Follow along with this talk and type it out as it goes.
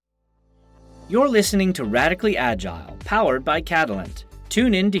You're listening to Radically Agile, powered by Catalent.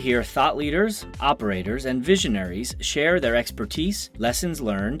 Tune in to hear thought leaders, operators, and visionaries share their expertise, lessons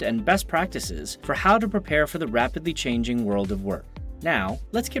learned, and best practices for how to prepare for the rapidly changing world of work. Now,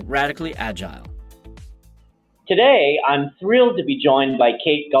 let's get radically agile. Today, I'm thrilled to be joined by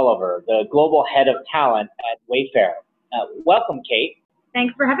Kate Gulliver, the Global Head of Talent at Wayfair. Welcome, Kate.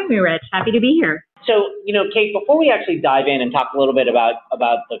 Thanks for having me, Rich. Happy to be here. So, Kate, before we actually dive in and talk a little bit about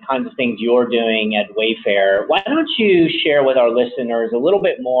the kinds of things you're doing at Wayfair, why don't you share with our listeners a little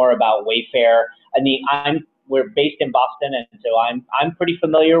bit more about Wayfair? I mean, we're based in Boston, and so I'm pretty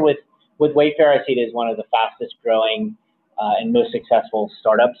familiar with Wayfair. I see it as one of the fastest growing and most successful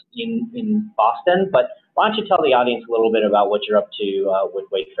startups in Boston. But why don't you tell the audience a little bit about what you're up to with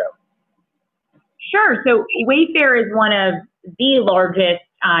Wayfair? Sure. So Wayfair is one of the largest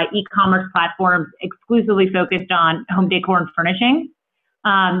e-commerce platforms exclusively focused on home decor and furnishing.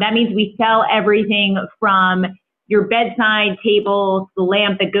 That means we sell everything from your bedside table, the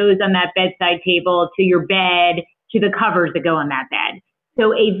lamp that goes on that bedside table, to your bed, to the covers that go on that bed.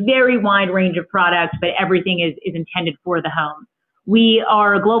 So a very wide range of products, but everything is intended for the home. We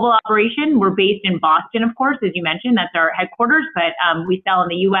are a global operation. We're based in Boston, of course, as you mentioned. That's our headquarters, but we sell in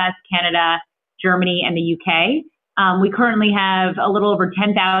the US, Canada, Germany, and the UK. We currently have a little over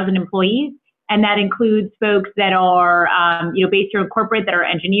 10,000 employees, and that includes folks that are, based here in corporate, that are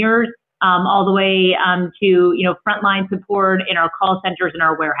engineers, all the way to, frontline support in our call centers and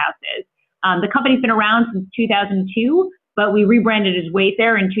our warehouses. The company's been around since 2002, but we rebranded as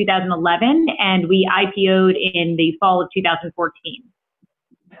Wayfair in 2011, and we IPO'd in the fall of 2014.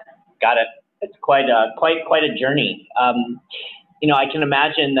 Got it. It's quite a journey. I can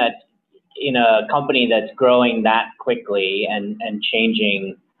imagine that in a company that's growing that quickly and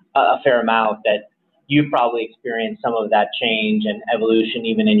changing a fair amount, that you probably experienced some of that change and evolution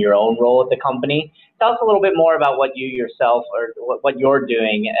even in your own role at the company. Tell us a little bit more about what you yourself or what you're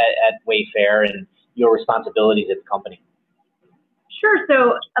doing at Wayfair and your responsibilities at the company. Sure.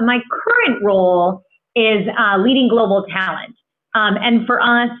 So my current role is leading global talent. And for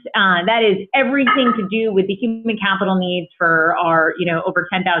us, that is everything to do with the human capital needs for our, over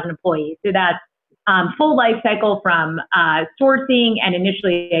 10,000 employees. So that's full life cycle from sourcing and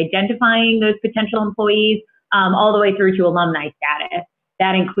initially identifying those potential employees, all the way through to alumni status.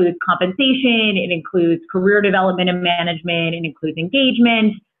 That includes compensation, it includes career development and management, it includes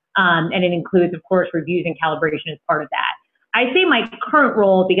engagement, and it includes, of course, reviews and calibration as part of that. I say my current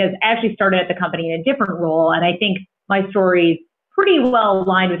role because I actually started at the company in a different role, and I think my story is pretty well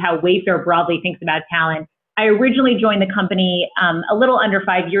aligned with how Wayfair broadly thinks about talent. I originally joined the company a little under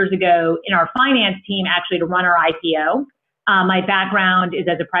 5 years ago in our finance team, actually, to run our IPO. My background is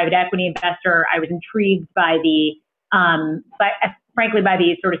as a private equity investor. I was intrigued by frankly, by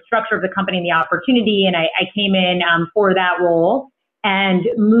the sort of structure of the company and the opportunity, and I came in for that role and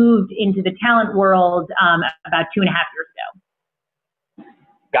moved into the talent world about 2.5 years ago.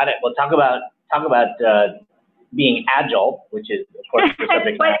 Got it. Well, talk about being agile, which is, of course, the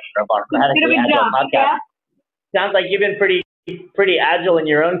subject matter of our Radically Agile podcast. Yeah. Sounds like you've been pretty agile in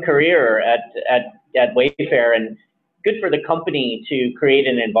your own career at Wayfair, and good for the company to create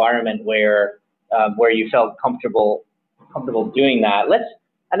an environment where you felt comfortable doing that.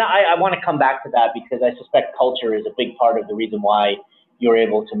 I want to come back to that because I suspect culture is a big part of the reason why you're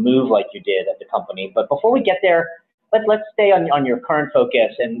able to move like you did at the company. But before we get there, let's stay on your current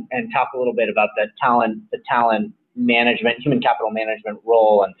focus and talk a little bit about the talent management, human capital management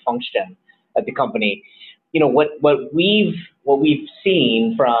role and function at the company. What we've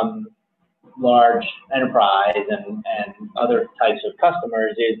seen from large enterprise and other types of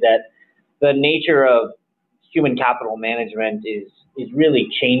customers is that the nature of human capital management is really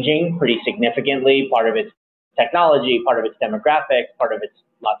changing pretty significantly. Part of it's technology, part of it's demographics, part of it's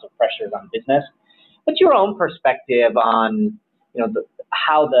lots of pressures on business. What's your own perspective on,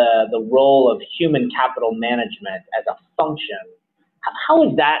 how the role of human capital management as a function, how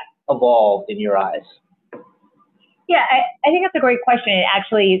has that evolved in your eyes? Yeah, I think that's a great question. It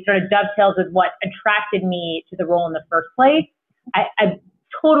actually sort of dovetails with what attracted me to the role in the first place. I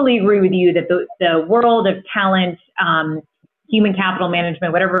totally agree with you that the world of talent, human capital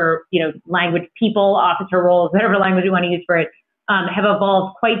management, whatever, language, people, officer roles, whatever language you want to use for it, have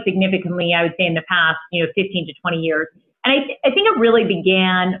evolved quite significantly, I would say, in the past, 15 to 20 years. And I think it really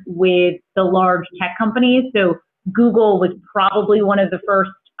began with the large tech companies. So Google was probably one of the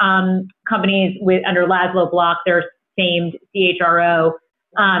first companies under Laszlo Bock, their famed CHRO,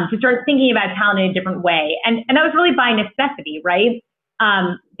 to start thinking about talent in a different way. And that was really by necessity, right?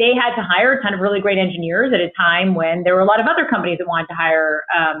 they had to hire a ton of really great engineers at a time when there were a lot of other companies that wanted to hire,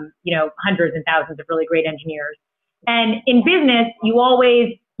 hundreds and thousands of really great engineers. And in business,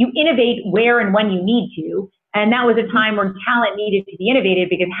 you innovate where and when you need to. And that was a time when talent needed to be innovated,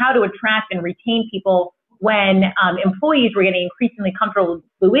 because how to attract and retain people when employees were getting increasingly comfortable with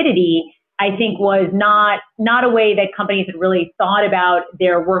fluidity, I think was not a way that companies had really thought about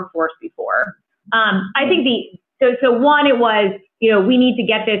their workforce before. I think so one, it was, we need to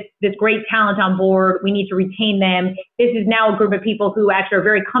get this great talent on board. We need to retain them. This is now a group of people who actually are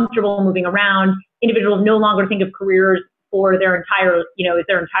very comfortable moving around. Individuals no longer think of careers for their entire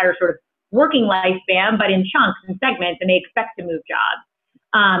sort of working lifespan, but in chunks and segments, and they expect to move jobs.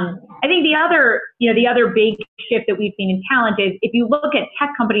 I think the other big shift that we've seen in talent is, if you look at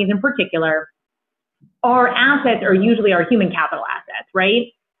tech companies in particular, our assets are usually our human capital assets, right?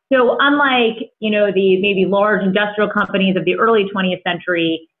 So unlike, the maybe large industrial companies of the early 20th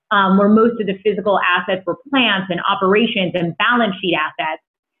century, where most of the physical assets were plants and operations and balance sheet assets,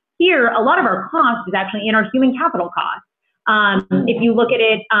 here, a lot of our cost is actually in our human capital costs. If you look at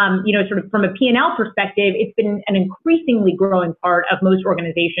it, sort of from a P&L perspective, it's been an increasingly growing part of most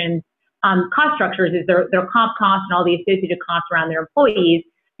organizations' cost structures, is their comp costs and all the associated costs around their employees,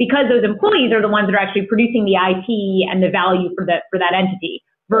 because those employees are the ones that are actually producing the IT and the value for that entity,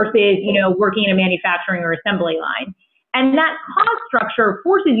 versus, working in a manufacturing or assembly line. And that cost structure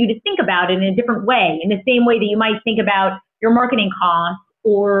forces you to think about it in a different way, in the same way that you might think about your marketing costs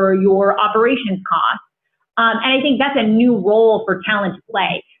or your operations costs. And I think that's a new role for talent to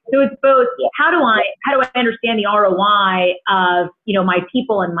play. So it's both, how do I understand the ROI of, my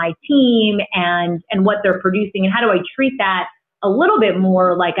people and my team and what they're producing, and how do I treat that a little bit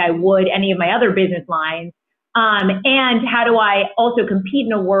more like I would any of my other business lines? And how do I also compete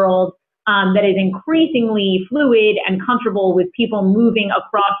in a world that is increasingly fluid and comfortable with people moving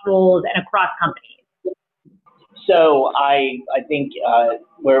across roles and across companies? So I think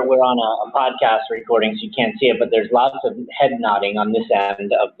we're on a podcast recording, so you can't see it, but there's lots of head nodding on this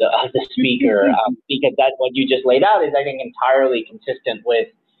end of the speaker, because that's what you just laid out is, I think, entirely consistent with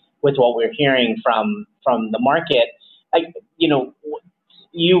what we're hearing from the market.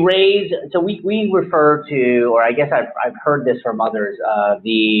 You raise, so we refer to, or I guess I've heard this from others, a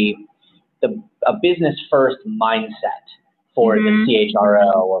business first mindset for the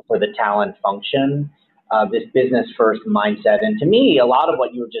CHRO or for the talent function. This business first mindset. And to me, a lot of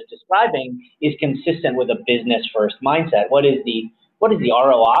what you were just describing is consistent with a business first mindset. What is the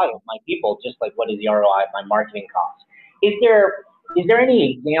ROI of my people? Just like, what is the ROI of my marketing costs? Is there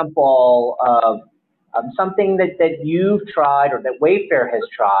any example of something that you've tried or that Wayfair has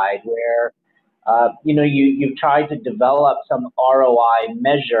tried where you've tried to develop some ROI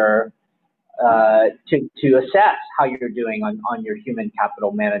measure to assess how you're doing on your human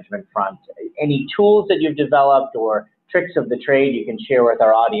capital management front? Any tools that you've developed or tricks of the trade you can share with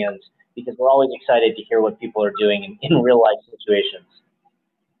our audience, because we're always excited to hear what people are doing in real life situations.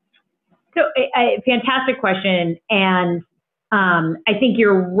 So a fantastic question. And I think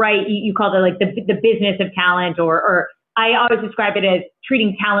you're right. You called it like the business of talent, or I always describe it as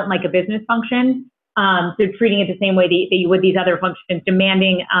treating talent like a business function. So treating it the same way that you would these other functions,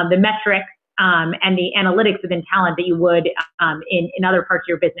 demanding the metrics and the analytics within talent that you would in other parts of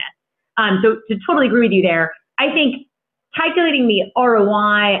your business. So to totally agree with you there, I think calculating the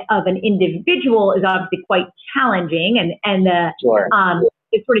ROI of an individual is obviously quite challenging, and the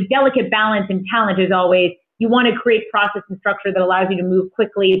sort of delicate balance in talent is always, you want to create process and structure that allows you to move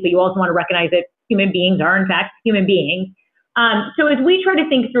quickly, but you also want to recognize that human beings are in fact human beings. So as we try to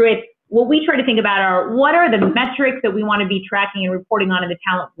think through it, what we try to think about are, what are the metrics that we want to be tracking and reporting on in the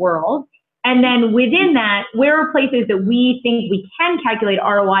talent world? And then within that, where are places that we think we can calculate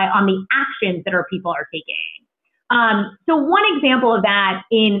ROI on the actions that our people are taking? So one example of that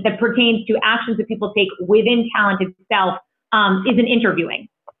that pertains to actions that people take within talent itself is in interviewing.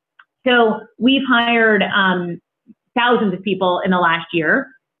 So we've hired thousands of people in the last year.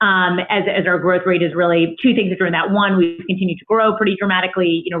 As our growth rate is really two things that are in that. One, we've continued to grow pretty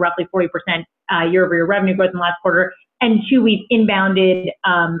dramatically, roughly 40% year-over-year revenue growth in the last quarter. And two, we've inbounded,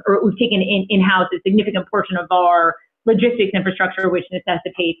 or we've taken in-house a significant portion of our logistics infrastructure, which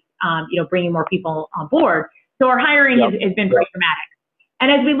necessitates, bringing more people on board. So our hiring has been pretty dramatic.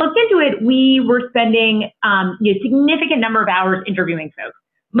 And as we looked into it, we were spending a significant number of hours interviewing folks.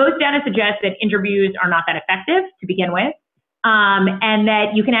 Most data suggests that interviews are not that effective to begin with. And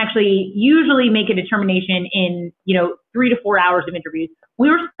that you can actually usually make a determination in, 3 to 4 hours of interviews. We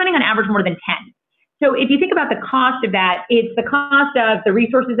were spending on average more than 10. So if you think about the cost of that, it's the cost of the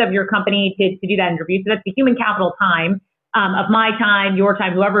resources of your company to do that interview. So that's the human capital time, of my time, your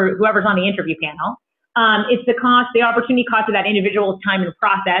time, whoever's on the interview panel. It's the opportunity cost of that individual's time in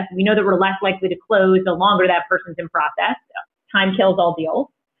process. We know that we're less likely to close the longer that person's in process. Time kills all deals.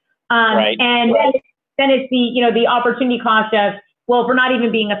 Right. And then it's the opportunity cost of, well, if we're not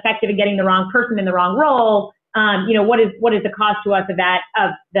even being effective in getting the wrong person in the wrong role, what is the cost to us of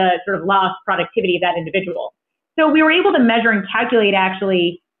the sort of lost productivity of that individual? So we were able to measure and calculate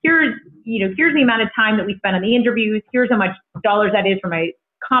actually, here's the amount of time that we spent on the interviews. Here's how much dollars that is from a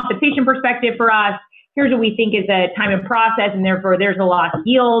compensation perspective for us. Here's what we think is a time and process, and therefore there's a lost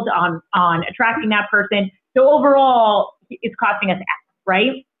yield on attracting that person. So overall, it's costing us X,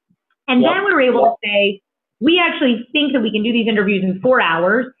 right? And then we were able to say, we actually think that we can do these interviews in 4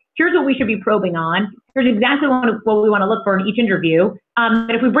 hours. Here's what we should be probing on. Here's exactly what we want to look for in each interview.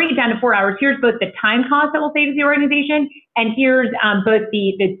 And if we bring it down to 4 hours, here's both the time cost that will save to the organization, and here's both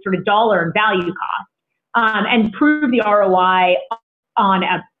the sort of dollar and value cost, and prove the ROI on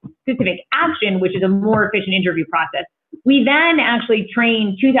a specific action, which is a more efficient interview process. We then actually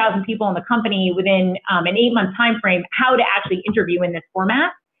trained 2,000 people in the company within an 8-month time frame how to actually interview in this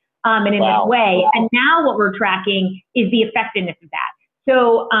format and in this way. And now what we're tracking is the effectiveness of that.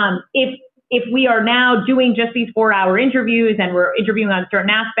 So if we are now doing just these 4-hour interviews and we're interviewing on certain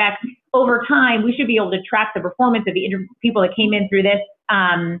aspects, over time we should be able to track the performance of the people that came in through this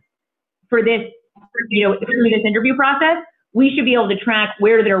through this interview process. We should be able to track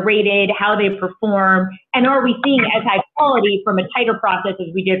where they're rated, how they perform, and are we seeing as high quality from a tighter process as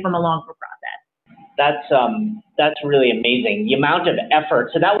we did from a longer process. That's really amazing. The amount of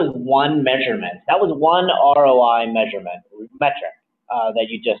effort. So that was one measurement. That was one ROI metric that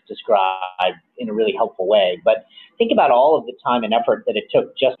you just described in a really helpful way. But think about all of the time and effort that it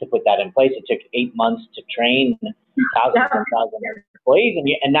took just to put that in place. It took 8 months to train thousands and thousands of employees,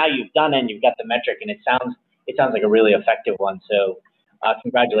 and now you've done it and you've got the metric, and it sounds like a really effective one. So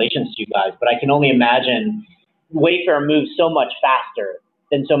congratulations to you guys. But I can only imagine Wayfair moves so much faster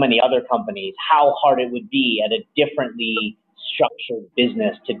than so many other companies, how hard it would be at a differently structured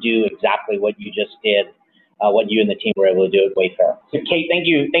business to do exactly what you just did, what you and the team were able to do at Wayfair. So Kate, thank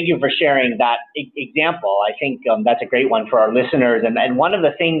you for sharing that example. I think that's a great one for our listeners. And one of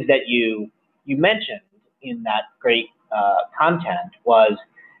the things that you mentioned in that great content was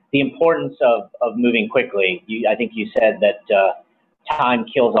the importance of moving quickly. I think you said that time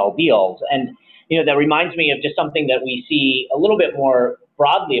kills all deals. And that reminds me of just something that we see a little bit more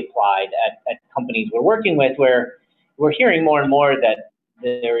broadly applied at companies we're working with, where we're hearing more and more that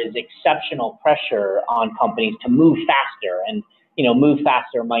there is exceptional pressure on companies to move faster. And move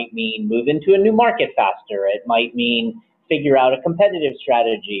faster might mean move into a new market faster. It might mean figure out a competitive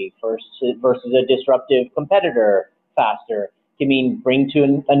strategy versus a disruptive competitor faster. It can mean bring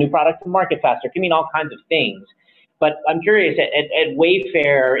to a new product to market faster. It can mean all kinds of things. But I'm curious, at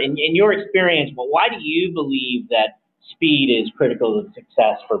Wayfair, in your experience, why do you believe that speed is critical to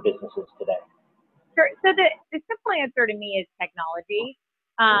success for businesses today? Sure. So the simple answer to me is technology.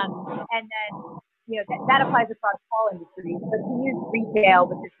 And then, that applies across all industries. But to use retail,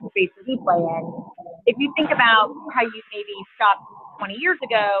 which is the space that we play in, if you think about how you maybe shopped 20 years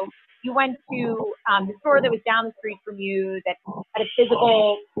ago, you went to the store that was down the street from you that had a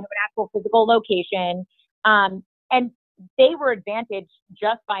physical, an actual physical location. And they were advantaged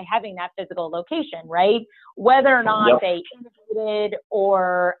just by having that physical location, right? Whether or not they innovated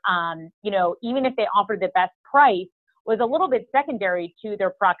or, even if they offered the best price was a little bit secondary to their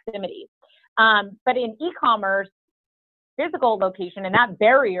proximity. But in e-commerce, physical location and that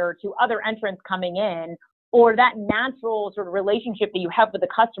barrier to other entrants coming in, or that natural sort of relationship that you have with the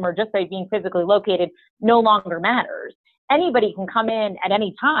customer just by being physically located no longer matters. Anybody can come in at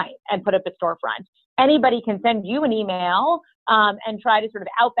any time and put up a storefront. Anybody can send you an email and try to sort of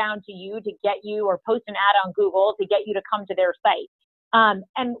outbound to you to get you, or post an ad on Google to get you to come to their site.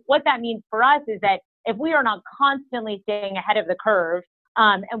 And what that means for us is that if we are not constantly staying ahead of the curve,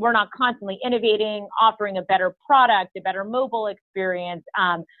 and we're not constantly innovating, offering a better product, a better mobile experience,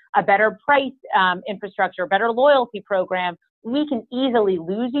 a better price infrastructure, a better loyalty program, we can easily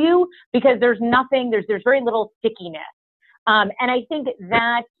lose you because there's very little stickiness. And I think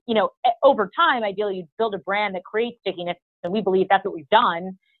that, over time, ideally, you build a brand that creates stickiness. And we believe that's what we've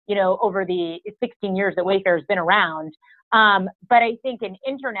done, over the 16 years that Wayfair has been around. But I think in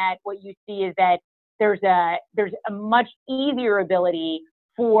internet, what you see is that there's a much easier ability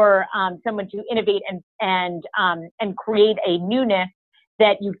for someone to innovate and create a newness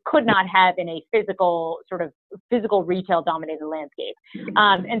that you could not have in a physical retail dominated landscape.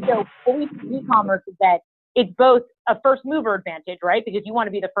 And so what we see in e-commerce is that it's both a first mover advantage, right? Because you want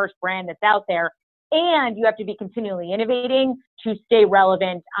to be the first brand that's out there, and you have to be continually innovating to stay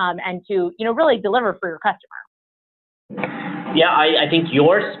relevant and to, really deliver for your customer. Yeah, I think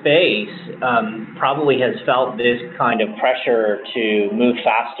your space probably has felt this kind of pressure to move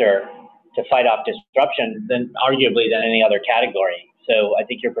faster, to fight off disruption, than arguably than any other category. So I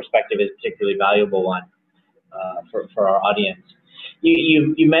think your perspective is a particularly valuable one for our audience.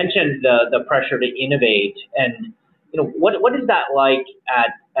 You mentioned the pressure to innovate, and what is that like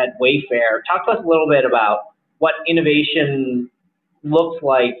at Wayfair? Talk to us a little bit about what innovation looks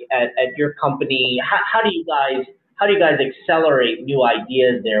like at your company. How do you guys accelerate new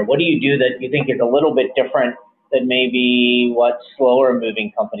ideas there? What do you do that you think is a little bit different than maybe what slower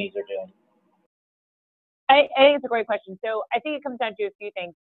moving companies are doing? I think it's a great question. So I think it comes down to a few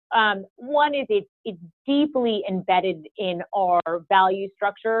things. One is it's deeply embedded in our value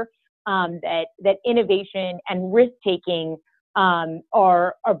structure that innovation and risk taking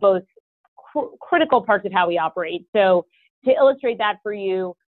are both critical parts of how we operate. So to illustrate that for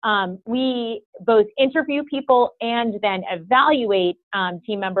you, we both interview people and then evaluate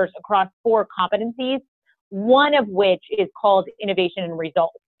team members across 4 competencies, one of which is called innovation and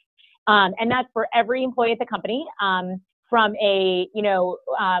results. And that's for every employee at the company, from a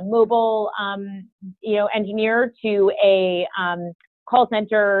mobile engineer to a call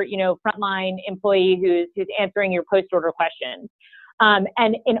center frontline employee who's answering your post order questions.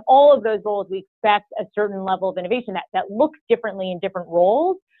 And in all of those roles, we expect a certain level of innovation that looks differently in different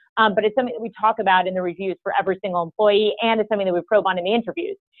roles, but it's something that we talk about in the reviews for every single employee, and it's something that we probe on in the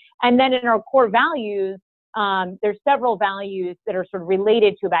interviews. And then in our core values, there's several values that are sort of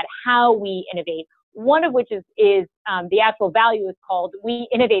related to about how we innovate. One of which is the actual value is called "We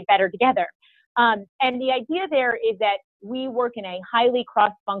Innovate Better Together." And the idea there is that we work in a highly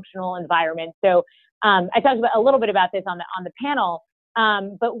cross-functional environment. So I talked a little bit about this on the panel,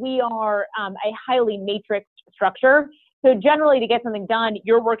 but we are a highly matrixed structure. So generally, to get something done,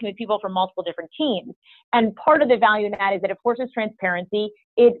 you're working with people from multiple different teams. And part of the value in that is that it forces transparency,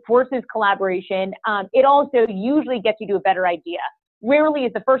 it forces collaboration. It also usually gets you to a better idea. Rarely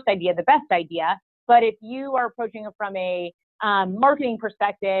is the first idea the best idea, but if you are approaching it from a marketing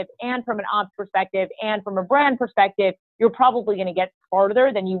perspective and from an ops perspective and from a brand perspective, you're probably going to get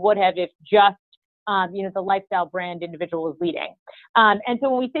farther than you would have if just the lifestyle brand individual is leading. And so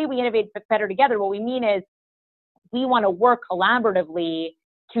when we say we innovate better together, what we mean is we want to work collaboratively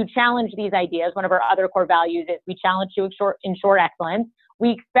to challenge these ideas. One of our other core values is we challenge to ensure excellence.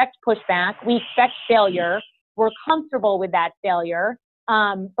 We expect pushback. We expect failure. We're comfortable with that failure.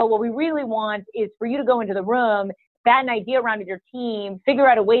 But what we really want is for you to go into the room, bat an idea around with your team, figure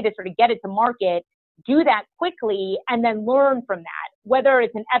out a way to sort of get it to market, do that quickly, and then learn from that. Whether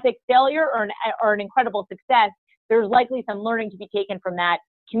it's an epic failure or an incredible success, there's likely some learning to be taken from that.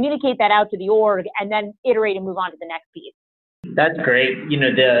 Communicate that out to the org, and then iterate and move on to the next piece. That's great.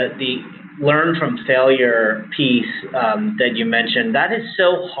 The learn from failure piece that you mentioned, that is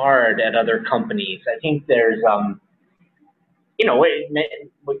so hard at other companies. I think there's,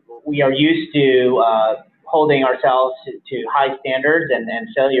 we are used to holding ourselves to high standards, and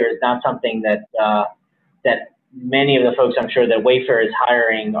failure is not something that many of the folks I'm sure that Wayfair is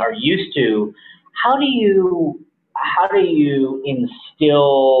hiring are used to. How do you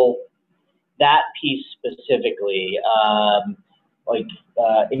instill that piece specifically,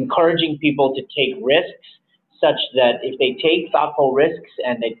 encouraging people to take risks such that if they take thoughtful risks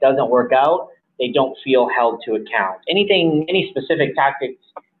and it doesn't work out, they don't feel held to account? Any specific tactics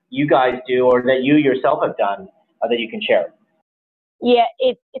you guys do or that you yourself have done that you can share? Yeah,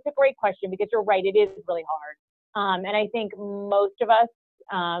 it's a great question because you're right, it is really hard. And I think most of us,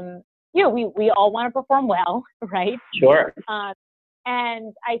 we all want to perform well, right? Sure.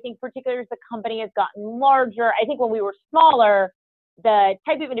 And I think particularly as the company has gotten larger, I think when we were smaller, the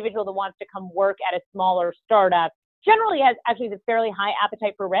type of individual that wants to come work at a smaller startup generally has actually a fairly high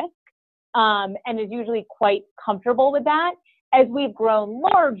appetite for risk, and is usually quite comfortable with that. As we've grown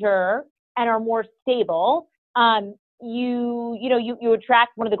larger and are more stable, you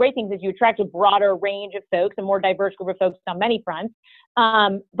attract, one of the great things is you attract a broader range of folks, a more diverse group of folks on many fronts.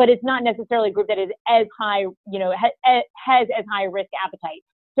 But it's not necessarily a group that is as high, has as high risk appetite.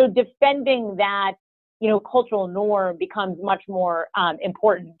 So defending that, cultural norm becomes much more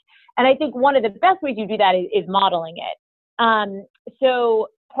important. And I think one of the best ways you do that is modeling it. So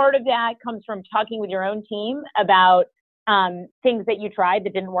part of that comes from talking with your own team about things that you tried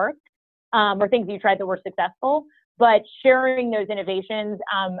that didn't work, or things that you tried that were successful, but sharing those innovations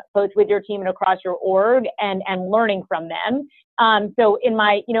both with your team and across your org and learning from them. So in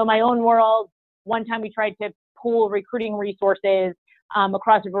my own world, one time we tried to pool recruiting resources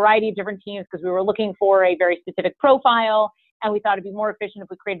across a variety of different teams because we were looking for a very specific profile, and we thought it'd be more efficient if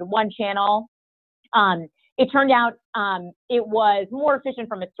we created one channel. It turned out it was more efficient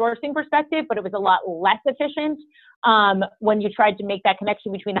from a sourcing perspective, but it was a lot less efficient when you tried to make that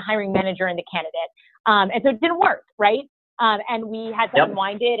connection between the hiring manager and the candidate. And so it didn't work, right? And we had to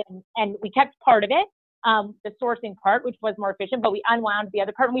unwind it, and we kept part of it, the sourcing part, which was more efficient, but we unwound the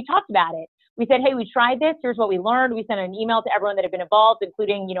other part, and we talked about it. We said, hey, we tried this. Here's what we learned. We sent an email to everyone that had been involved,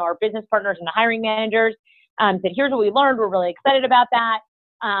 including, you know, our business partners and the hiring managers. Said, here's what we learned. We're really excited about that.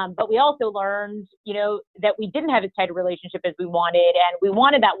 But we also learned, you know, that we didn't have as tight a relationship as we wanted, and we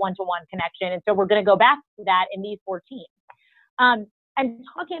wanted that one-to-one connection. And so we're going to go back to that in these 4 teams. And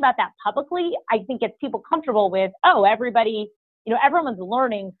talking about that publicly, I think gets people comfortable with, oh, everybody, you know, everyone's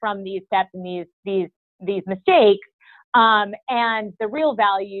learning from these steps and these mistakes. And the real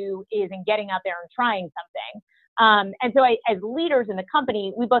value is in getting out there and trying something. And so as leaders in the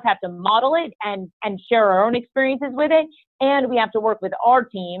company, we both have to model it and share our own experiences with it. And we have to work with our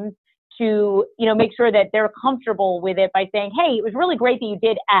teams to, you know, make sure that they're comfortable with it by saying, hey, it was really great that you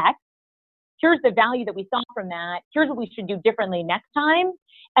did X. Here's the value that we saw from that. Here's what we should do differently next time.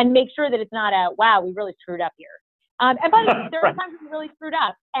 And make sure that it's not a, wow, we really screwed up here. And by the way, there are times we really screwed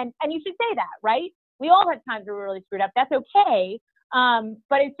up. And you should say that, right? We all have times where we really screwed up. That's okay.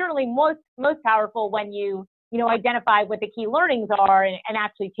 But it's certainly most powerful when you identify what the key learnings are and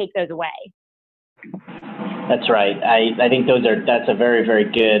actually take those away. That's right. I think that's a very, very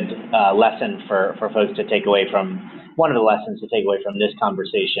good lesson for folks to take away from, one of the lessons to take away from this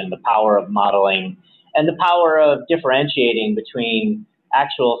conversation, the power of modeling and the power of differentiating between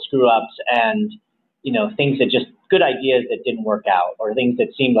actual screw ups and, you know, things that just good ideas that didn't work out, or things that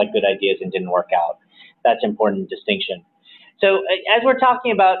seemed like good ideas and didn't work out. That's an important distinction. So as we're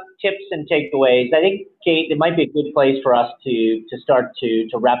talking about tips and takeaways, I think, Kate, it might be a good place for us to start to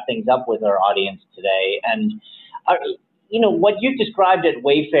wrap things up with our audience today. And, you know, what you described at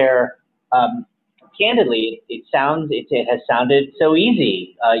Wayfair, candidly, it has sounded so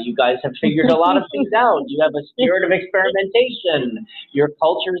easy. You guys have figured a lot of things out. You have a spirit of experimentation. Your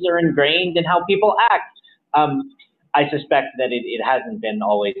cultures are ingrained in how people act. I suspect that it hasn't been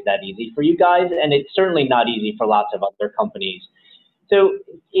always that easy for you guys, and it's certainly not easy for lots of other companies. So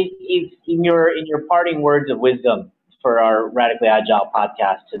if in your parting words of wisdom for our Radically Agile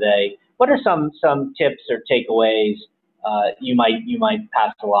podcast today, what are some tips or takeaways you might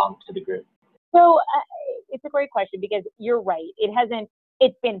pass along to the group? So it's a great question, because you're right.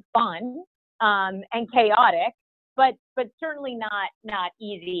 It's been fun and chaotic, but certainly not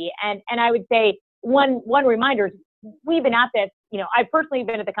easy. And I would say one reminder is, we've been at this, you know, I've personally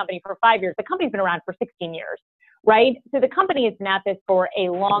been at the company for 5 years. The company's been around for 16 years, right? So the company has been at this for a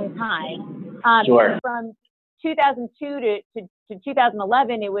long time. Sure. From 2002 to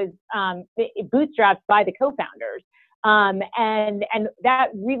 2011, it was bootstrapped by the co-founders. And that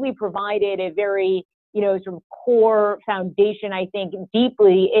really provided a very, you know, sort of core foundation, I think,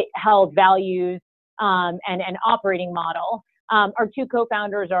 deeply it held values and an operating model. Our 2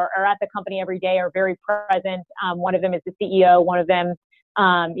 co-founders are at the company every day, are very present. One of them is the CEO. One of them,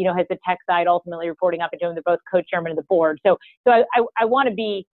 you know, has the tech side, ultimately reporting up into him. They're both co-chairman of the board. So I want to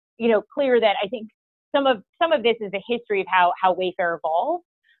be, you know, clear that I think some of this is a history of how Wayfair evolved.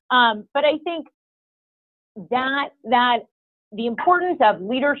 But I think that the importance of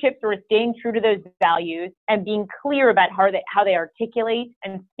leadership sort of staying true to those values and being clear about how they articulate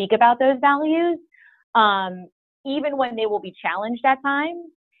and speak about those values, even when they will be challenged at times,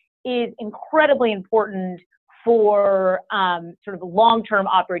 is incredibly important for sort of long-term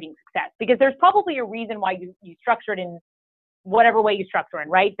operating success. Because there's probably a reason why you structure it in whatever way you structure it,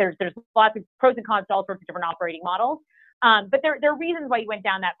 right? There's lots of pros and cons to all sorts of different operating models. But there are reasons why you went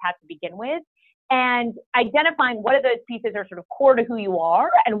down that path to begin with. And identifying what of those pieces are sort of core to who you are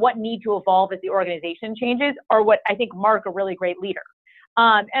and what need to evolve as the organization changes are what I think mark a really great leader.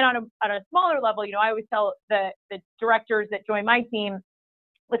 And on a smaller level, you know, I always tell the directors that join my team,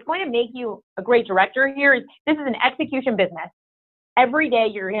 what's going to make you a great director here is this is an execution business. Every day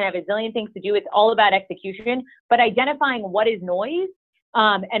you're going to have a zillion things to do. It's all about execution, but identifying what is noise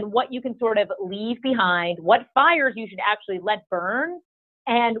and what you can sort of leave behind, what fires you should actually let burn,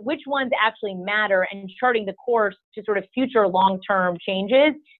 and which ones actually matter, and charting the course to sort of future long-term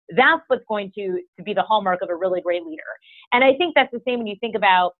changes. That's what's going to be the hallmark of a really great leader. And I think that's the same when you think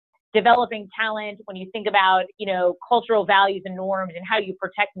about developing talent, when you think about, you know, cultural values and norms and how you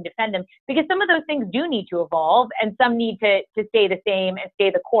protect and defend them, because some of those things do need to evolve and some need to stay the same and stay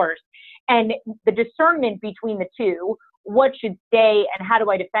the course. And the discernment between the two, what should stay and how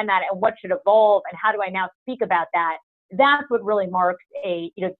do I defend that, and what should evolve and how do I now speak about that, that's what really marks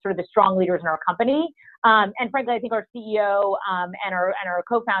sort of the strong leaders in our company. And frankly, I think our CEO and our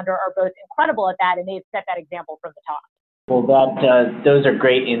co-founder are both incredible at that, and they've set that example from the top. Well, those are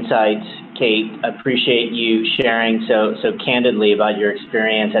great insights, Kate. Appreciate you sharing so candidly about your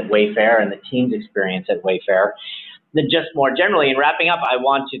experience at Wayfair and the team's experience at Wayfair. Then just more generally, in wrapping up, I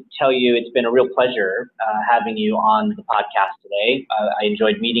want to tell you it's been a real pleasure having you on the podcast today. I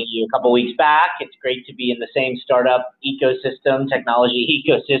enjoyed meeting you a couple weeks back. It's great to be in the same startup ecosystem, technology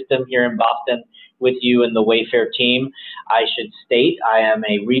ecosystem here in Boston with you and the Wayfair team. I should state I am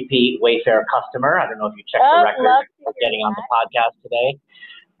a repeat Wayfair customer. I don't know if you checked the record for getting on the podcast today,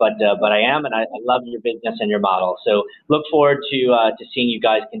 but I am, and I love your business and your model. So look forward to seeing you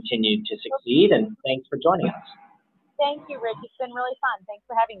guys continue to succeed, and thanks for joining us. Thank you, Rich. It's been really fun. Thanks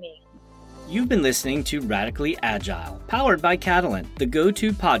for having me. You've been listening to Radically Agile, powered by Catalent, the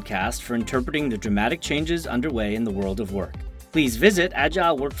go-to podcast for interpreting the dramatic changes underway in the world of work. Please visit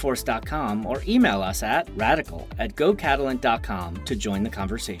agileworkforce.com or email us at radical@gocatalent.com to join the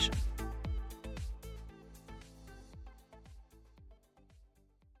conversation.